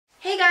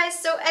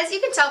as you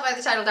can tell by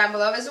the title down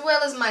below, as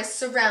well as my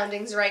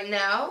surroundings right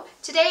now,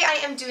 today I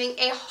am doing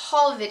a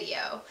haul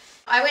video.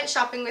 I went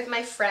shopping with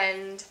my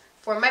friend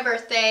for my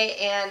birthday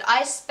and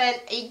I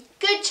spent a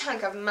good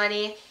chunk of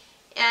money,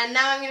 and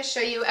now I'm going to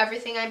show you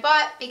everything I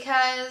bought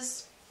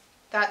because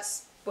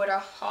that's what a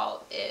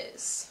haul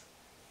is.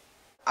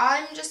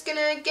 I'm just going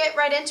to get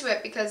right into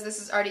it because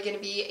this is already going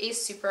to be a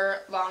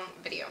super long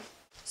video.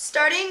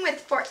 Starting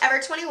with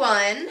Forever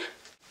 21.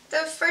 The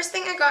first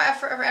thing I got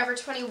at Forever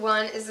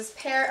 21 is this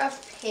pair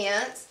of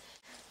pants,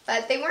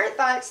 but they weren't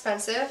that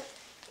expensive,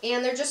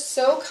 and they're just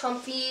so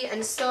comfy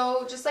and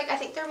so just like, I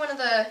think they're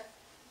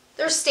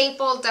they're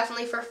staple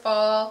definitely for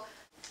fall.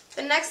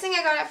 The next thing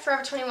I got at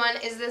Forever 21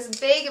 is this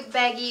big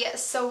baggy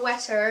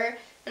sweater,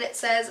 and it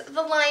says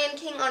The Lion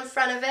King on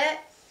front of it.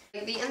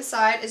 The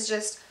inside is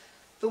just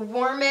the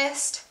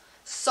warmest,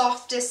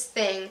 softest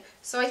thing.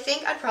 So I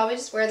think I'd probably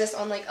just wear this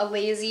on like a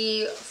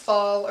lazy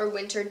fall or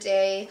winter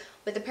day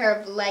with a pair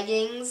of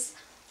leggings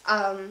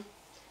and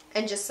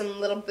just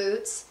some little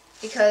boots,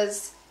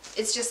 because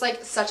it's just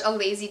like such a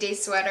lazy day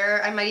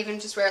sweater. I might even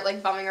just wear it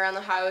like bumming around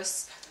the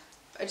house.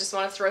 I just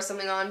want to throw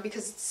something on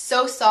because it's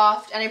so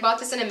soft, and I bought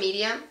this in a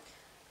medium,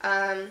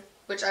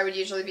 which I would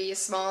usually be a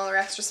small or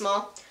extra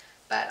small,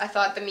 but I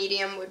thought the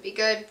medium would be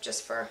good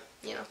just for,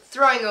 you know,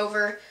 throwing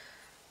over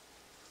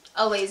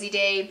a lazy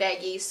day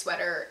baggy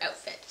sweater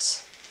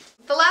outfit.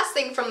 The last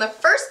thing from the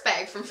first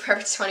bag from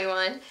Forever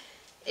 21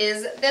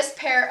 is this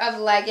pair of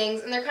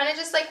leggings, and they're kind of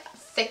just like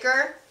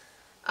thicker,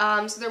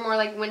 so they're more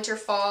like winter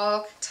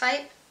fall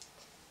type,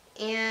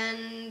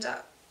 and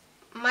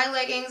my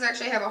leggings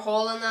actually have a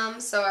hole in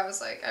them, so I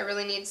was like, I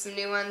really need some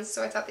new ones,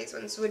 so I thought these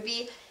ones would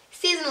be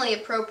seasonally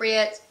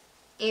appropriate,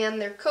 and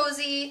they're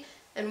cozy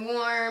and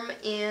warm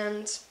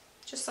and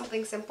just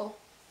something simple.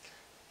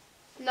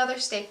 Another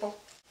staple.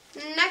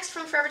 Next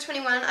from Forever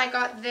 21 I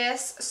got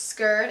this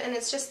skirt, and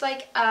it's just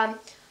like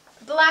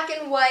black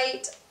and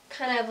white,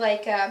 kind of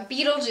like a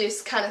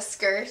Beetlejuice kind of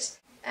skirt,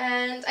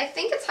 and I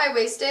think it's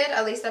high-waisted,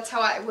 at least that's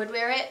how I would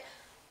wear it.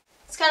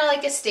 It's kind of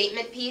like a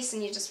statement piece,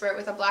 and you just wear it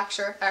with a black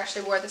shirt. I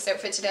actually wore this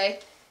outfit today.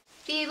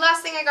 The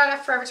last thing I got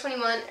at Forever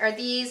 21 are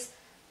these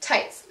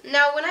tights.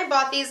 Now when I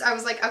bought these I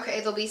was like, okay,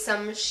 there'll be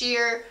some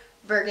sheer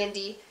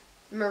burgundy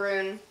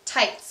maroon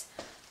tights,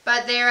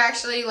 but they're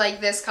actually like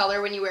this color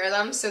when you wear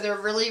them, so they're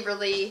really,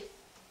 really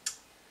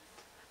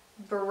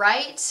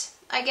bright,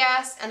 I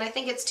guess, and I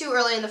think it's too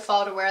early in the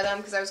fall to wear them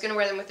because I was going to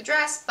wear them with a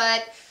dress,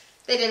 but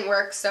they didn't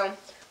work, so.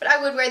 But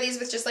I would wear these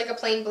with just like a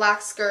plain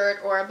black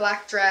skirt or a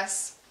black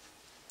dress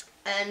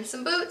and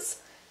some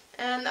boots,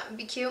 and that would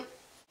be cute.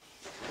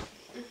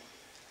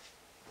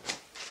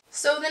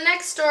 So the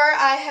next store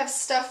I have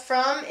stuff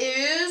from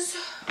is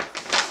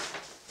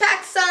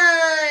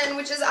Pacsun,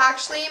 which is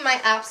actually my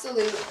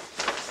absolute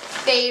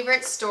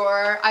favorite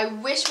store. I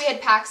wish we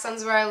had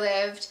Pacsuns where I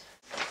lived.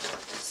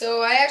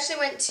 So I actually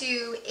went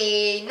to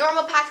a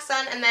normal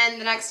Pacsun, and then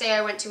the next day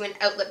I went to an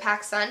outlet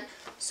Pacsun.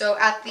 So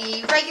at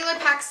the regular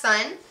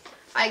Pacsun,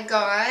 I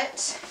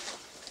got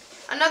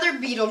another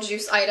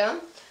Beetlejuice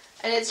item,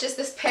 and it's just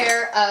this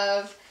pair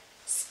of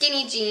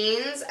skinny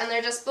jeans, and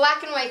they're just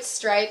black and white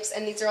stripes,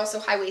 and these are also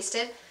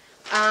high-waisted.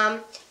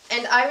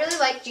 And I really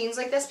like jeans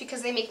like this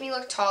because they make me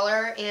look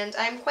taller, and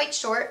I'm quite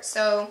short,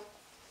 so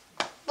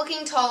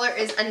looking taller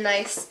is a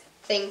nice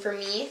thing for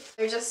me.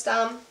 They're just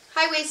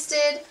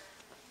high-waisted.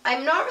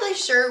 I'm not really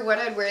sure what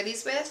I'd wear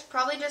these with.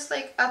 Probably just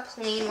like a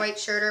plain white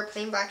shirt or a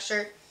plain black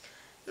shirt.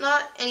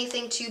 Not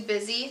anything too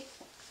busy.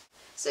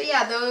 So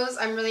yeah, those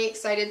I'm really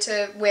excited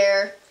to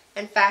wear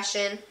and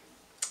fashion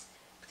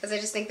because I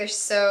just think they're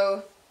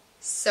so,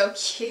 so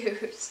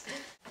cute.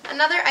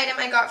 Another item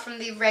I got from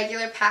the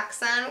regular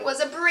Pacsun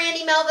was a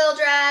Brandy Melville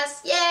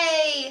dress.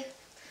 Yay!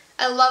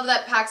 I love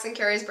that Pacsun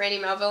carries Brandy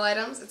Melville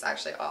items. It's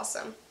actually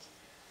awesome.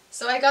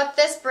 So I got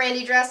this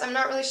Brandy dress. I'm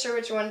not really sure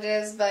which one it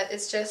is, but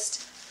it's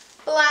just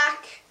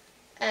black,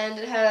 and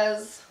it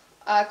has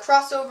a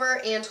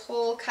crossover and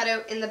hole cut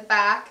out in the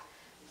back,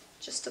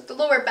 just at the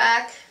lower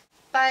back.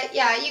 But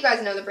yeah, you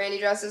guys know the Brandy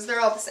dresses,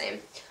 they're all the same.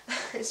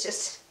 It's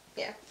just,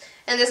 yeah.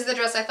 And this is the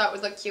dress I thought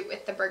would look cute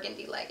with the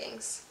burgundy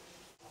leggings.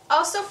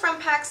 Also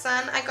from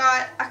Pacsun, I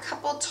got a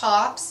couple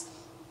tops,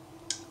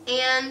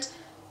 and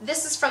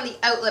this is from the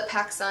outlet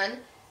Pacsun.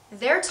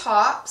 Their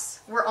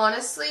tops were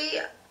honestly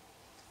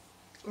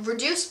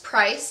reduced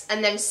price,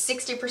 and then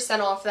 60%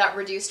 off that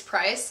reduced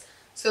price.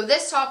 So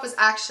this top was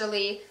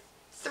actually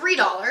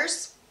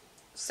 $3.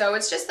 So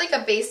it's just like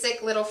a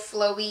basic little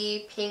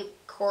flowy pink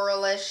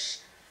coralish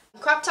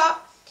crop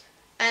top,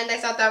 and I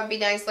thought that would be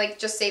nice, like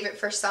just save it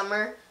for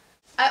summer.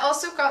 I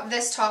also got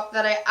this top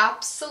that I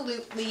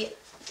absolutely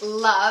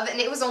love, and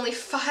it was only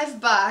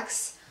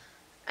 $5,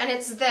 and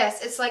it's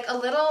this. It's like a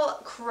little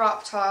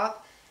crop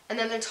top, and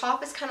then the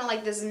top is kind of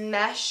like this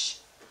mesh,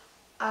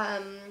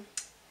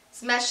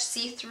 it's mesh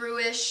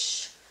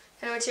see-through-ish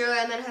kind of material,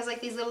 and then it has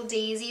like these little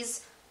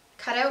daisies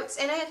cutouts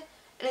in it,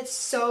 and it's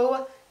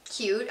so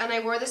cute. And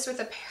I wore this with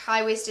a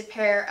high-waisted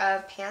pair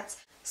of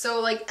pants.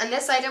 So like, and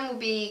this item will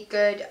be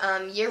good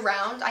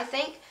year-round, I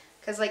think,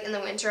 because like in the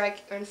winter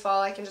or in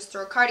fall I can just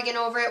throw a cardigan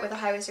over it with a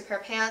high-waisted pair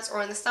of pants,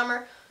 or in the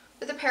summer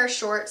with a pair of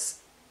shorts.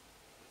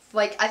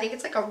 Like, I think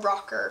it's like a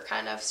rocker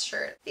kind of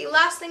shirt. The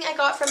last thing I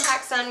got from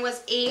Pacsun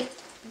was a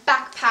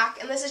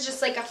backpack, and this is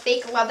just like a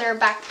fake leather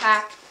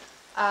backpack,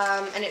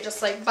 and it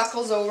just like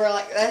buckles over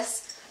like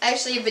this. I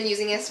actually have been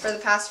using this for the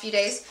past few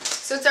days,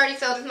 so it's already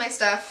filled with my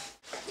stuff.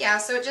 Yeah,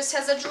 so it just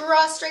has a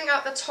drawstring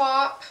at the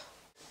top,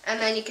 and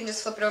then you can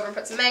just flip it over and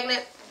put some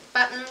magnet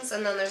buttons,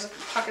 and then there's a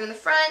pocket in the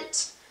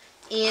front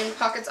and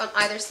pockets on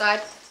either side.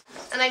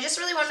 And I just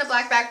really wanted a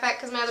black backpack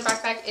because my other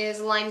backpack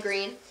is lime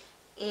green.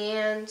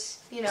 And,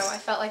 you know, I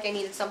felt like I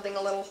needed something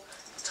a little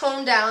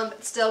toned down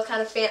but still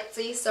kind of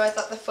fancy, so I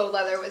thought the faux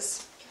leather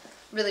was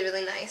really,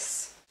 really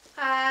nice.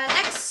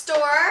 Next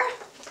store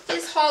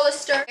is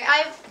Hollister.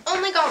 I've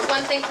only got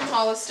one thing from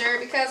Hollister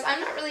because I'm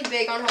not really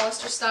big on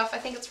Hollister stuff. I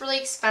think it's really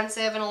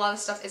expensive and a lot of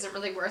stuff isn't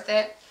really worth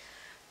it.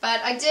 But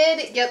I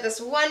did get this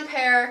one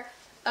pair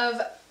of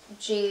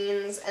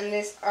jeans, and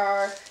these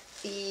are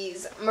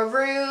these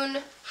maroon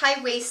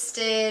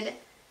high-waisted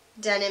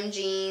denim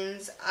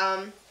jeans.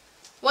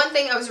 One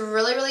thing, I was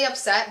really, really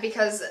upset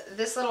because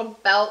this little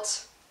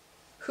belt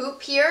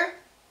hoop here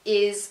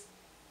is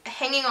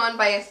hanging on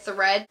by a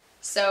thread.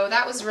 So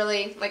that was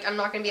really, like, I'm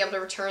not going to be able to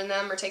return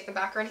them or take them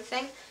back or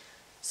anything.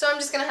 So I'm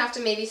just going to have to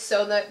maybe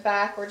sew that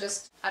back or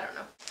just, I don't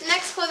know. The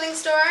next clothing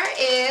store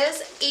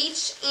is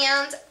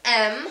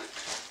H&M.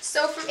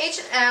 So from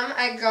H&M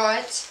I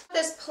got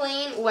this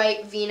plain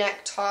white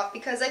v-neck top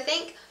because I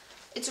think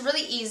it's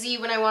really easy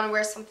when I want to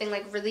wear something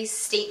like really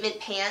statement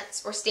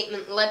pants or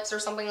statement lips or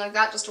something like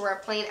that, just to wear a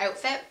plain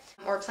outfit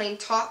or a plain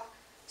top.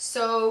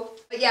 So,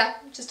 but yeah,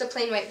 just a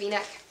plain white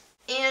v-neck.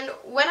 And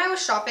when I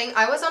was shopping,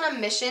 I was on a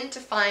mission to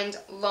find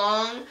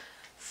long,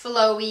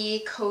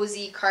 flowy,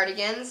 cozy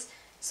cardigans.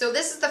 So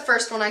this is the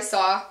first one I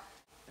saw.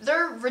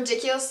 They're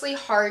ridiculously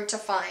hard to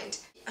find.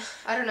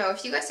 I don't know,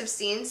 if you guys have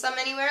seen some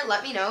anywhere,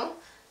 let me know,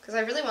 because I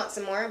really want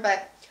some more,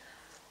 but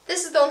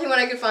this is the only one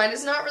I could find.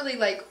 It's not really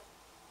like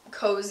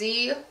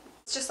cozy.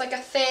 It's just like a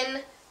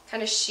thin,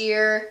 kind of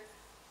sheer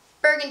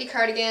burgundy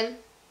cardigan.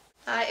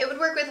 It would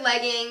work with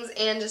leggings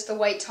and just a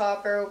white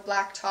top or a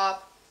black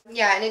top.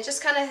 Yeah, and it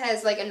just kind of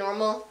has like a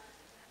normal,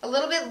 a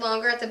little bit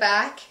longer at the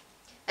back,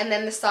 and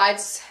then the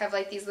sides have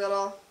like these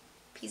little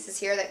pieces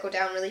here that go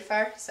down really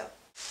far. So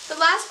the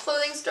last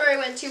clothing store I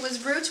went to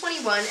was Rue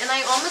 21, and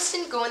I almost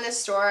didn't go in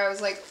this store. I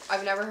was like,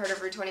 I've never heard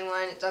of Rue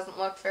 21. It doesn't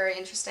look very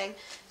interesting.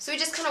 So we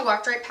just kind of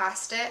walked right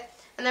past it,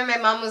 and then my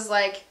mom was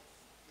like,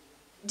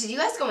 did you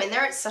guys go in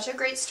there? It's such a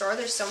great store.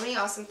 There's so many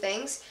awesome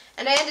things.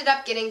 And I ended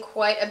up getting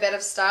quite a bit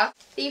of stuff.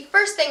 The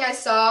first thing I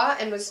saw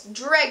and was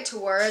dragged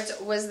towards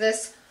was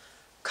this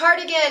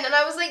cardigan. And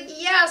I was like,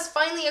 yes,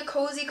 finally a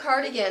cozy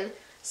cardigan.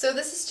 So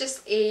this is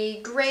just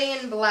a gray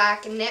and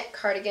black knit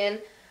cardigan.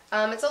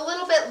 It's a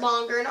little bit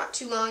longer, not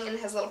too long, and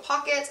it has little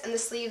pockets. And the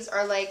sleeves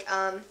are like,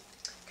 kind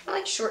of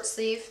like short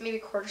sleeve, maybe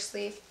quarter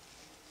sleeve.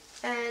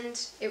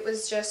 And it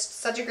was just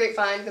such a great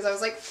find because I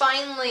was like,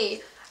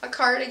 finally, a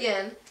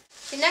cardigan.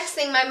 The next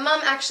thing my mom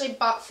actually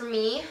bought for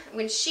me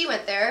when she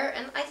went there,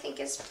 and I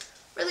think is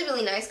really,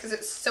 really nice because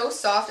it's so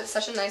soft. It's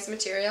such a nice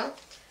material.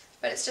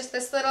 But it's just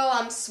this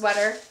little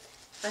sweater.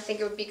 I think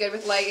it would be good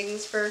with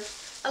leggings for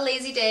a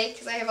lazy day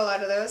because I have a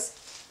lot of those.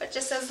 But it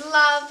just says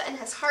love and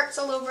has hearts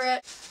all over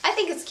it. I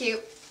think it's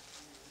cute.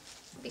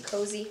 It'd be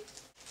cozy.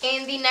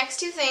 And the next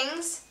two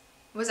things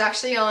was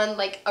actually on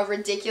like a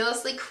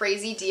ridiculously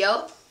crazy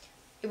deal.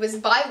 It was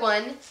buy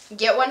one,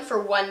 get one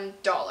for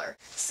 $1.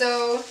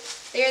 So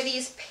they are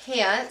these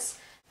pants,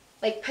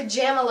 like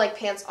pajama-like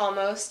pants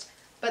almost,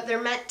 but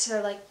they're meant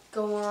to like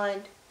go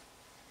on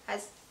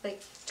as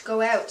like to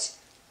go out.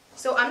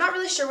 So I'm not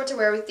really sure what to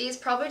wear with these.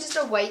 Probably just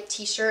a white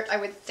t-shirt, I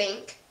would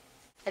think,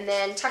 and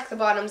then tuck the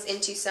bottoms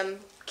into some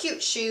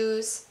cute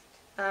shoes,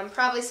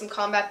 probably some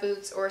combat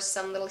boots or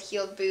some little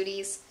heeled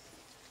booties.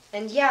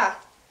 And yeah.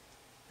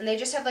 And they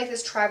just have like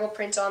this tribal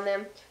print on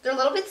them. They're a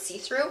little bit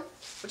see-through,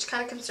 which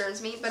kind of concerns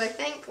me, but I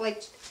think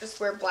like just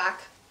wear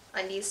black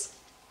undies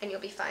and you'll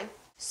be fine.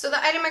 So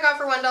the item I got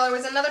for $1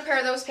 was another pair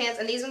of those pants,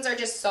 and these ones are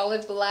just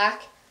solid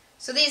black.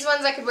 So these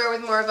ones I could wear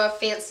with more of a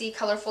fancy,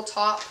 colorful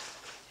top,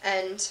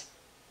 and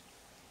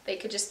they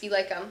could just be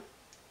like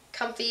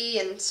comfy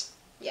and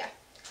yeah.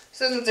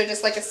 So those ones are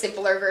just like a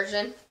simpler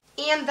version.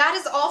 And that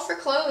is all for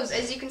clothes.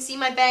 As you can see,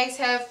 my bags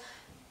have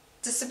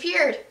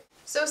disappeared.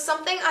 So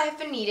something I've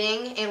been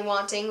needing and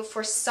wanting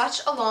for such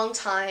a long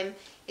time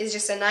is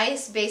just a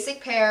nice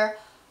basic pair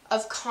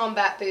of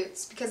combat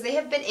boots because they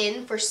have been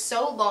in for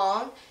so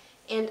long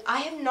and I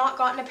have not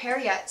gotten a pair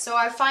yet. So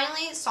I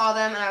finally saw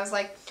them and I was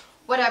like,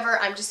 whatever,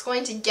 I'm just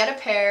going to get a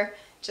pair.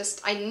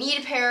 I need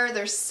a pair.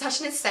 They're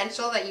such an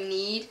essential that you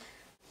need.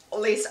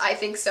 At least I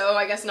think so.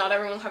 I guess not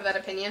everyone will have that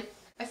opinion.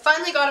 I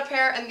finally got a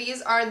pair and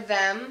these are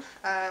them.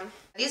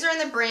 These are in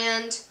the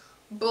brand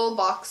Bull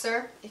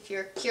Boxer, if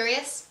you're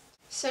curious.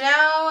 So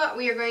now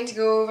we are going to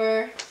go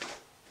over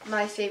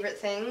my favorite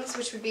things,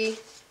 which would be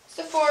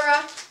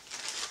Sephora,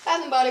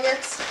 Bath & Body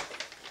Works,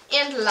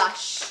 and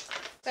Lush.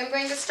 So I'm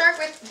going to start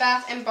with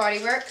Bath & Body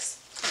Works.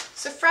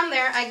 So from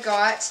there I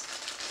got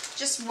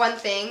just one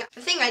thing. The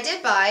thing I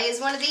did buy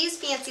is one of these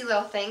fancy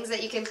little things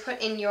that you can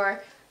put in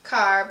your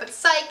car, but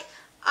psych,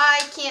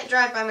 I can't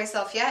drive by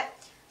myself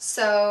yet.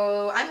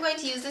 So I'm going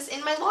to use this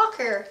in my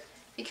locker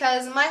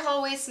because my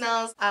hallway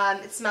smells,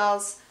 it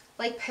smells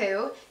like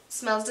poo. It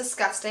smells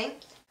disgusting.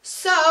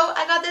 So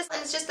I got this,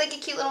 and it's just like a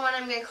cute little one.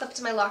 I'm going to clip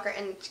to my locker,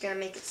 and it's going to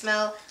make it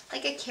smell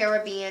like a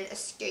Caribbean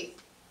escape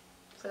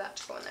for that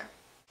to go in there.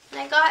 And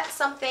I got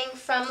something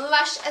from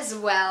Lush as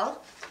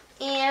well.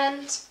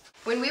 And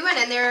when we went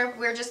in there,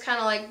 we were just kind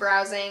of like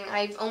browsing.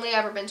 I've only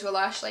ever been to a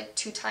Lush like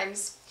 2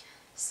 times.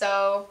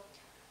 So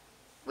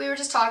we were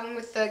just talking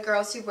with the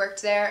girls who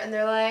worked there, and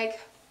they're like,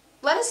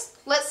 let's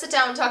sit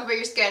down and talk about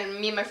your skin. And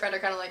me and my friend are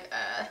kind of like,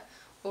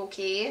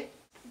 okay.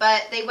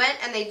 But they went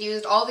and they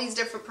used all these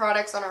different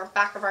products on our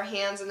back of our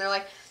hands, and they're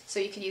like, so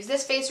you could use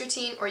this face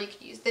routine or you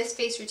could use this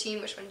face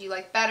routine. Which one do you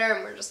like better?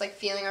 And we're just like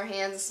feeling our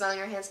hands and smelling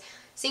our hands,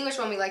 seeing which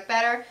one we like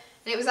better.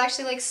 And it was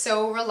actually like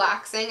so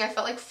relaxing. I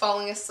felt like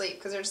falling asleep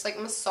because they're just like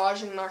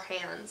massaging our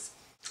hands.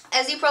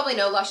 As you probably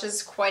know, Lush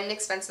is quite an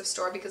expensive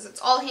store because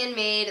it's all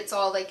handmade. It's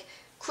all like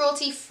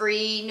cruelty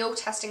free, no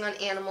testing on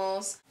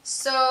animals.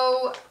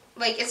 So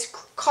like it's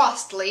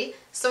costly.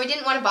 So we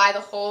didn't want to buy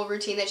the whole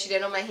routine that she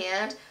did on my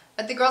hand.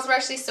 But the girls were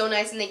actually so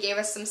nice, and they gave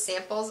us some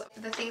samples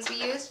of the things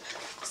we used.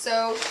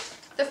 So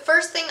the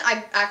first thing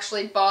I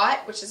actually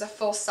bought, which is a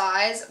full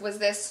size, was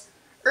this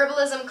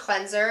Herbalism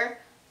cleanser.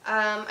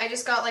 I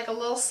just got like a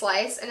little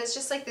slice, and it's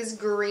just like this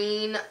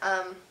green,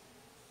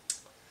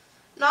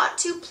 not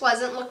too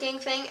pleasant looking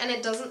thing, and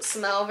it doesn't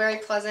smell very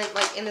pleasant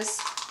like in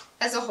this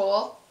as a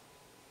whole.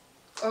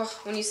 Oh,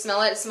 when you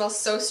smell it, it smells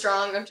so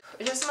strong.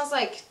 It just smells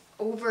like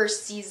over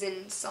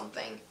seasoned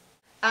something.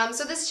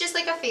 So this is just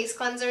like a face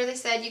cleanser. They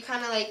said you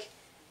kind of like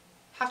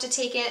have to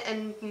take it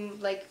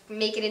and like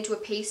make it into a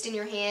paste in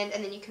your hand,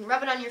 and then you can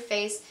rub it on your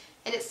face,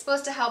 and it's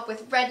supposed to help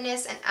with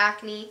redness and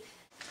acne.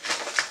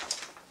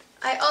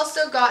 I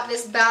also got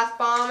this bath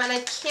bomb, and I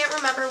can't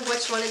remember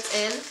which one it's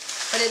in,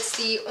 but it's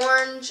the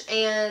orange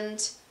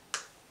and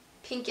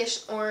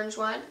pinkish orange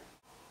one,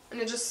 and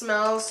it just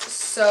smells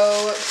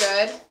so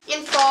good.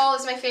 In fall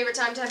is my favorite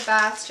time to have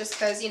baths, just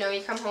because, you know,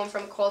 you come home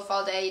from a cold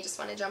fall day, you just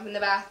want to jump in the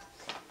bath.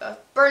 A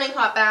burning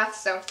hot bath.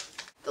 So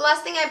the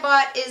last thing I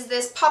bought is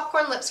this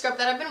popcorn lip scrub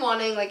that I've been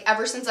wanting like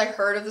ever since I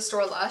heard of the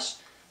store Lush,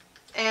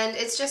 and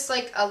it's just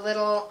like a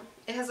little,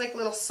 it has like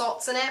little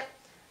salts in it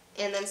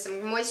and then some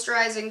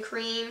moisturizing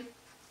cream,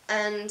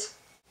 and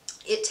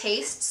it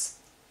tastes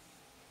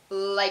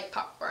like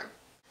popcorn.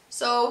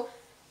 So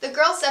the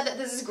girl said that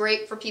this is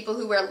great for people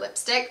who wear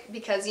lipstick,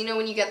 because you know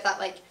when you get that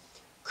like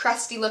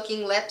crusty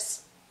looking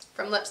lips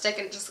from lipstick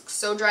and it just looks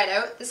so dried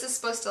out, this is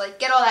supposed to like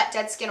get all that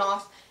dead skin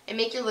off and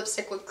make your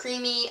lipstick look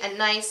creamy and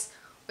nice,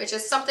 which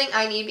is something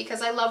I need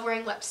because I love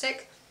wearing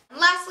lipstick. And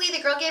lastly,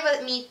 the girl gave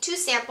me 2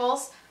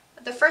 samples.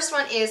 The first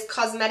one is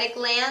Cosmetic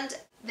Land,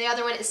 the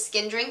other one is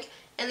Skin Drink,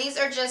 and these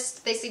are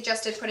just, they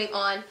suggested putting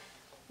on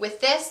with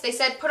this. They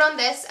said put on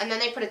this, and then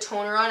they put a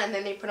toner on, and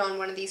then they put on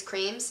one of these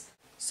creams.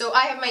 So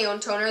I have my own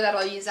toner that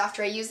I'll use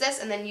after I use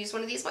this, and then use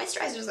one of these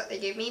moisturizers that they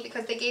gave me,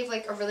 because they gave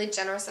like a really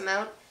generous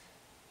amount.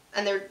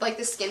 And they're like,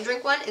 the Skin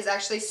Drink one is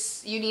actually,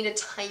 you need a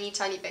tiny,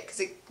 tiny bit,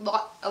 because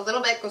a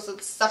little bit goes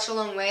such a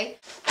long way.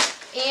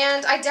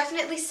 And I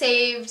definitely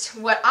saved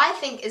what I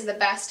think is the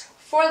best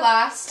for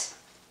last.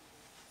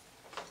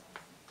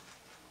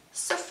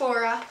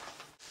 Sephora.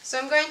 So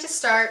I'm going to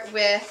start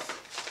with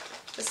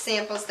the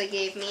samples they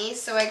gave me.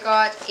 So I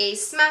got a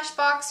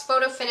Smashbox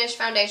Photo Finish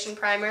Foundation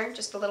Primer,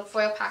 just a little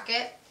foil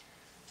packet.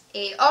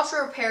 A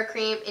Ultra Repair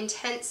Cream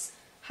Intense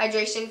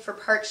Hydration for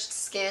Parched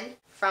Skin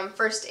from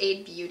First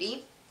Aid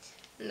Beauty.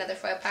 Another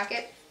foil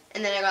packet.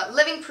 And then I got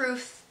Living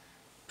Proof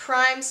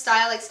Prime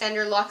Style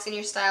Extender, locks in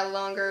your style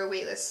longer,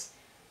 weightless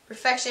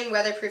perfection,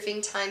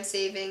 weatherproofing,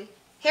 time-saving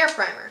hair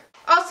primer.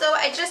 Also,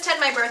 I just had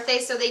my birthday,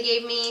 so they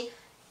gave me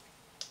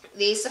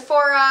the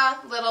Sephora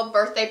little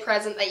birthday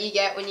present that you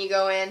get when you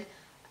go in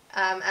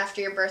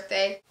after your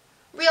birthday.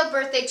 Real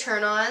Birthday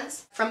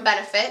Turn-Ons from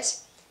Benefit.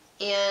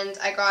 And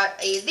I got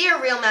a They're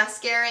Real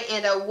mascara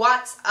and a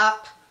What's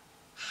Up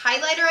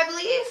highlighter, I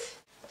believe.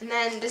 And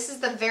then this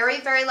is the very,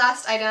 very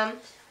last item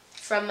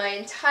from my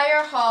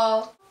entire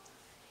haul.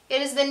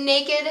 It is the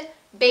Naked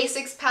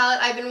Basics palette.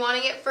 I've been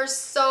wanting it for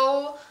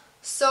so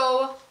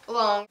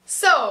long.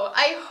 So,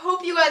 I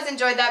hope you guys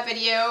enjoyed that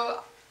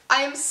video.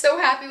 I am so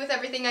happy with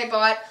everything I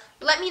bought.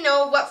 Let me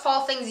know what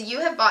fall things you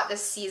have bought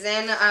this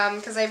season,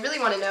 because I really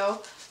want to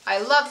know. I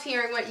love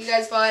hearing what you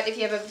guys bought. If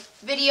you have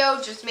a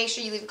video, just make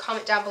sure you leave a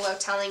comment down below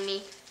telling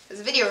me, because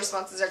the video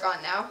responses are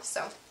gone now,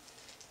 so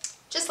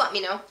just let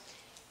me know.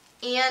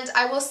 And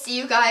I will see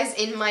you guys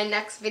in my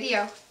next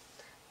video.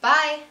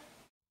 Bye!